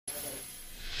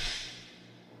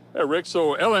Hey, Rick,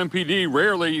 so LMPD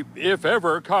rarely, if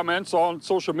ever, comments on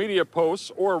social media posts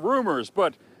or rumors,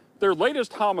 but their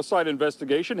latest homicide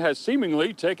investigation has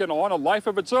seemingly taken on a life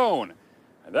of its own.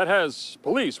 And that has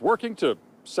police working to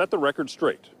set the record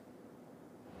straight.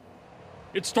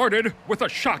 It started with a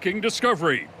shocking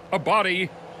discovery. A body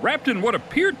wrapped in what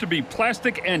appeared to be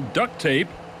plastic and duct tape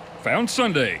found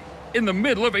Sunday in the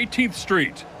middle of 18th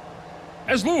Street.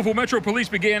 As Louisville Metro Police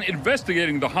began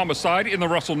investigating the homicide in the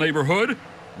Russell neighborhood,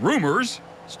 rumors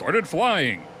started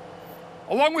flying.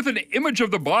 Along with an image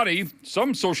of the body,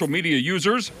 some social media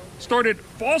users started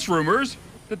false rumors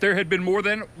that there had been more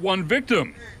than one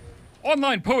victim.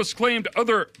 Online posts claimed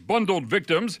other bundled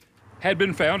victims had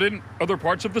been found in other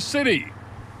parts of the city.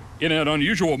 In an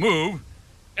unusual move,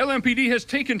 LMPD has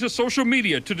taken to social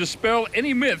media to dispel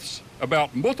any myths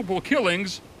about multiple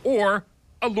killings or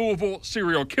a Louisville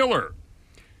serial killer.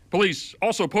 Police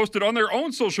also posted on their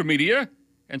own social media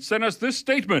and sent us this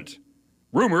statement.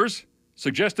 Rumors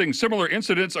suggesting similar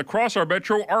incidents across our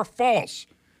metro are false.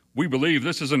 We believe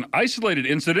this is an isolated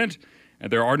incident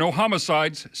and there are no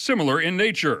homicides similar in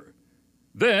nature.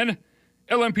 Then,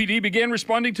 LMPD began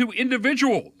responding to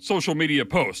individual social media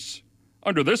posts.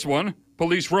 Under this one,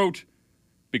 police wrote,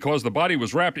 "Because the body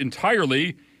was wrapped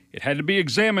entirely, it had to be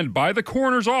examined by the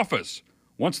coroner's office.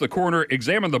 Once the coroner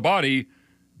examined the body,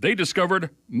 they discovered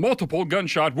multiple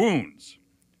gunshot wounds."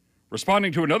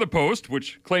 Responding to another post,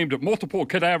 which claimed multiple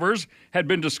cadavers had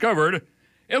been discovered,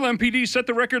 LMPD set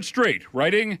the record straight,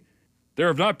 writing, "There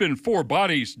have not been 4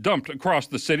 bodies dumped across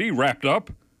the city wrapped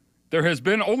up. There has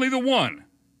been only the one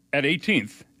at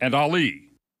 18th and Ali."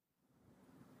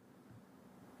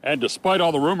 And despite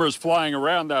all the rumors flying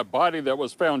around, that body that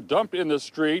was found dumped in the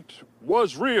street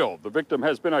was real. The victim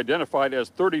has been identified as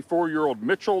 34-year-old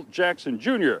Mitchell Jackson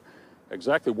Jr.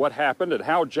 Exactly what happened and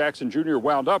how Jackson Jr.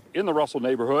 wound up in the Russell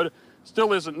neighborhood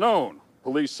still isn't known.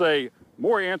 Police say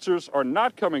more answers are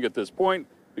not coming at this point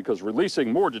because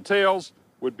releasing more details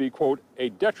would be, quote, a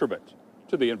detriment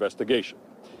to the investigation.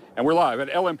 And we're live at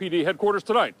LMPD headquarters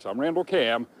tonight. I'm Randall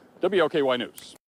Cam, WLKY News.